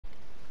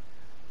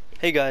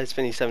Hey guys,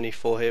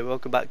 Finny74 here,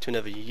 welcome back to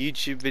another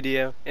YouTube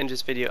video. In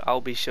this video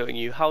I'll be showing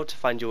you how to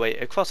find your way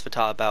across the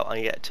tower belt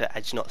and get to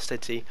Edge Knot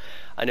City.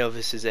 I know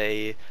this is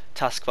a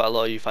task that a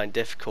lot of you find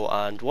difficult,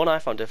 and one I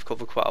found difficult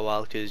for quite a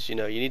while, because you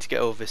need to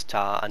get over this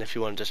tower, and if you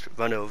want to just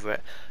run over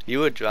it you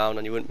would drown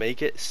and you wouldn't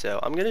make it.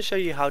 So I'm going to show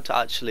you how to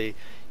actually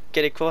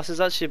get across. It's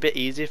actually a bit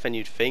easier than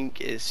you'd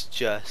think. It's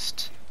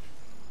just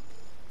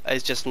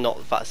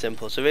not that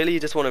simple. So really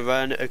you just want to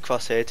run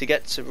across here to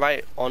get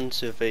right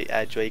onto the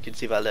edge where you can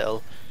see that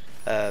little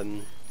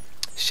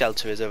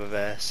shelter is over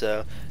there.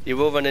 So you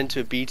will run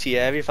into a BT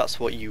area if that's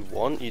what you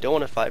want. You don't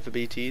want to fight for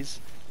BTs.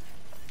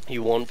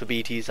 You want the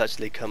BTs to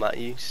actually come at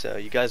you. So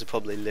you guys are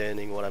probably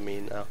learning what I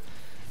mean now.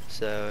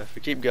 So if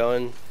we keep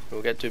going,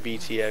 we'll get to a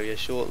BT area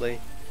shortly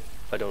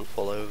if I don't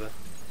fall over.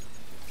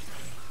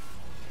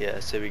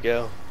 Yes, here we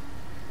go.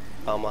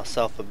 Found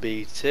myself a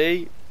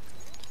BT.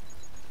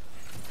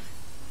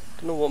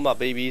 Don't know what my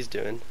BB's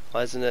doing.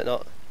 Why isn't it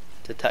not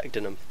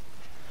detecting them?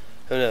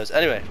 Who knows?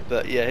 Anyway,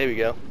 but yeah, here we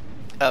go.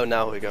 Oh,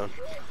 now we're going.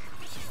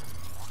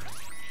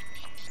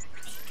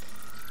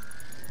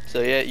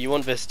 So yeah, you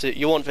want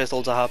this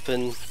all to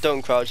happen.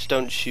 Don't crouch,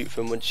 don't shoot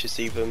them once you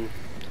see them,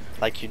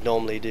 like you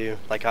normally do,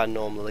 like I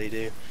normally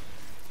do.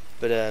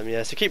 But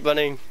yeah, so keep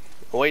running.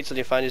 Wait till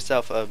you find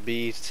yourself a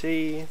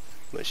BT,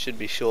 which should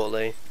be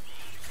shortly.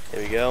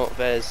 Here we go.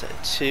 There's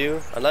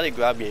two, and let it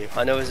grab you.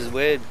 I know this is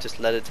weird. Just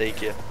let it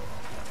take you.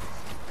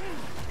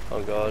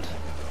 Oh god.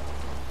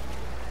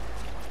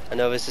 I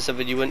know this is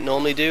something you wouldn't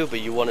normally do,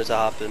 but you want it to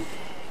happen.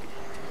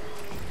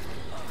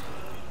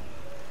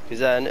 Because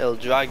then it'll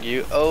drag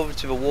you over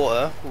to the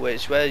water,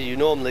 where you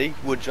normally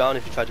would drown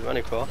if you tried to run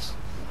across.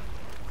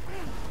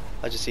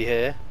 As you see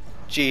here.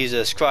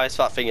 Jesus Christ,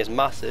 that thing is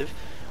massive.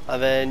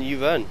 And then you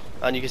run,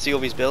 and you can see all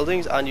these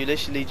buildings, and you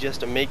literally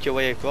just make your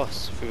way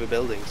across through the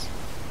buildings.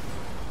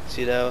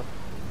 So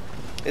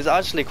it's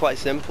actually quite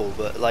simple,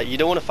 but like you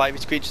don't want to fight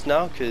these creatures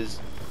now, because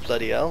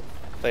bloody hell.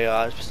 They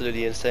are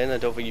absolutely insane. I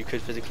don't think you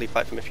could physically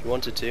fight them if you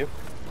wanted to.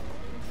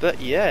 But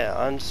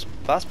yeah, and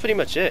that's pretty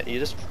much it. You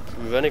just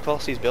run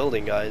across these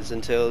building guys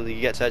until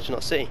you get to Edge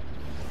Knot City.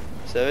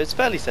 So it's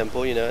fairly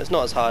simple, it's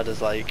not as hard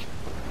as like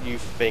you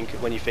think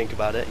when you think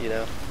about it,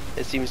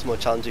 It seems more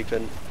challenging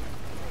than...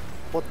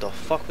 What the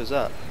fuck was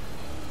that?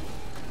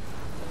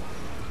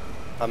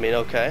 I mean,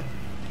 okay.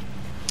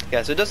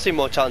 Yeah, so it does seem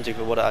more challenging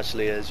than what it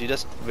actually is. You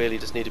really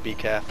just need to be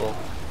careful.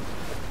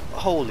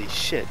 Holy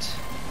shit.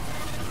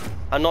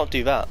 And not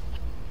do that.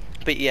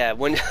 But yeah,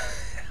 when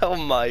oh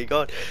my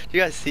god, do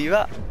you guys see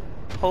that?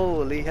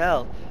 Holy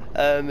hell.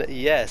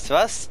 Yeah, so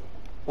that's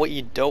what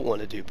you don't want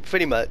to do. But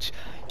pretty much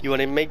you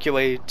want to make your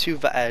way to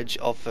the edge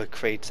of the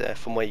crater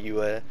from where you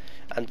were,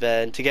 and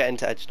then to get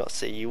into Edge Knot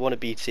City you want a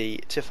BT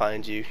to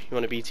find you, you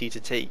want a BT to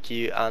take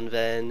you, and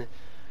then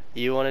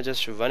you want to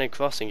just run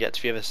across and get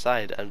to the other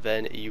side, and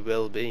then you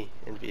will be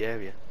in the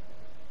area.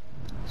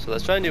 So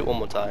let's try and do it one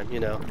more time,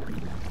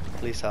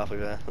 at least halfway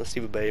there. Let's see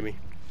the baby.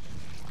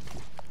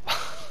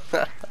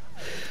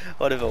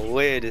 One of the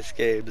weirdest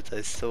games,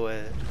 I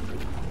swear.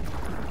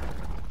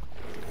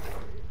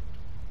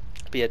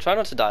 But yeah, try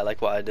not to die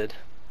like what I did.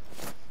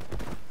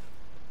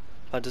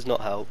 That does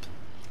not help.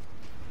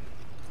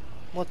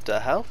 What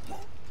the hell?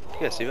 You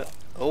guys see that?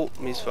 Oh,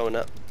 he's throwing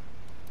up.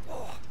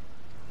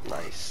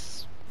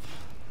 Nice.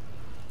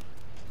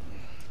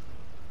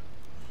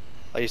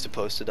 Are you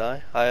supposed to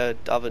die? I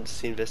haven't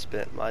seen this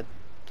bit. I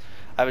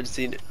haven't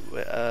seen it.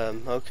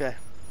 Okay.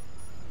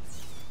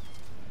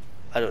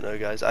 I don't know,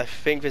 guys. I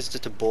think this is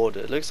just a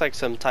border. It looks like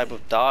some type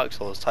of Dark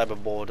Souls type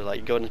of border,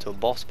 like going into a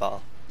boss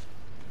battle.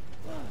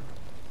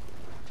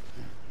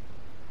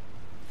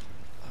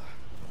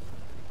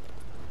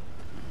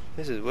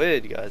 This is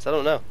weird, guys. I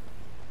don't know.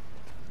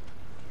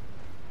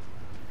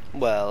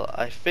 Well,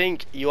 I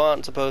think you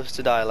aren't supposed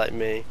to die like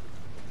me.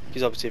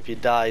 Because obviously if you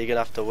die, you're going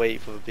to have to wait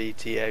for the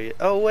BT area.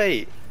 Oh,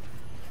 wait.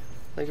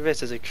 Look at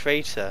this. There's a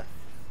crater.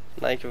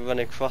 Now you can run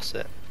across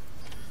it.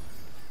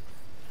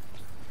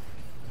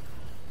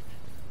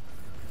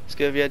 Let's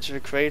go to the edge of the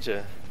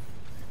crater.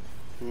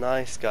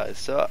 Nice, guys.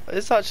 So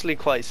it's actually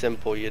quite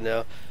simple,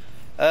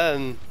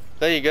 There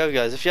you go,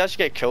 guys. If you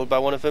actually get killed by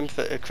one of them,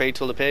 a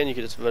crater will appear and you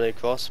can just run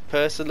across.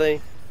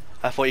 Personally,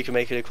 I thought you could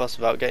make it across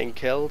without getting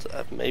killed.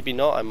 Maybe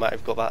not. I might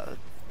have got that a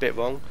bit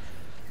wrong.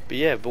 But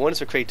yeah, but once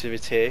the crater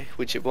is here,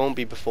 which it won't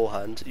be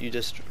beforehand, you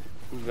just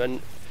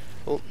run.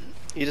 Oh,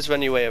 you just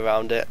run your way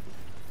around it,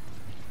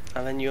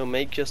 and then you'll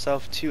make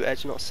yourself to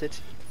Edge Knot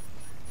City.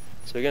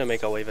 So we're gonna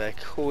make our way there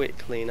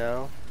quickly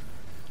now.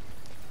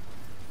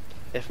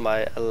 If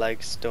my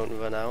legs don't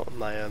run out,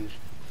 my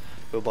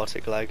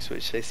robotic legs,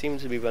 which they seem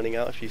to be running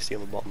out if you see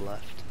on the bottom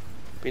left.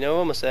 But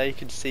almost there, you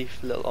can see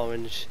a little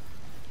orange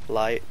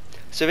light.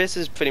 So this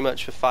is pretty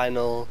much the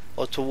final,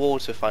 or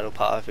towards the final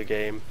part of the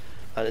game,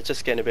 and it's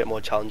just getting a bit more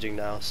challenging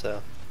now.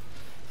 So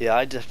yeah,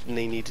 I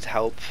definitely needed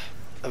help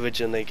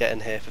originally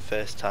getting here for the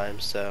first time.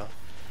 So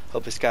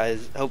hope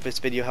this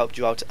video helped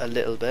you out a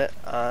little bit.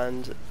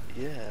 And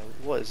yeah,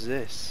 what is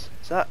this?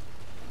 Is that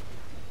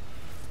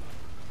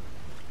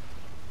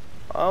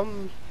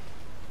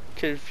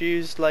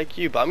confused like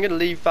you. But I'm gonna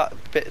leave that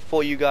bit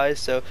for you guys.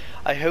 So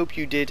I hope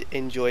you did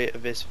enjoy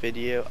this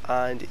video,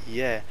 and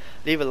yeah,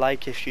 leave a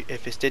like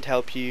if this did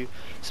help you,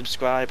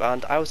 subscribe,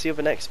 and I will see you in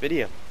the next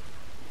video.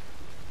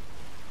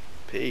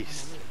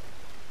 Peace.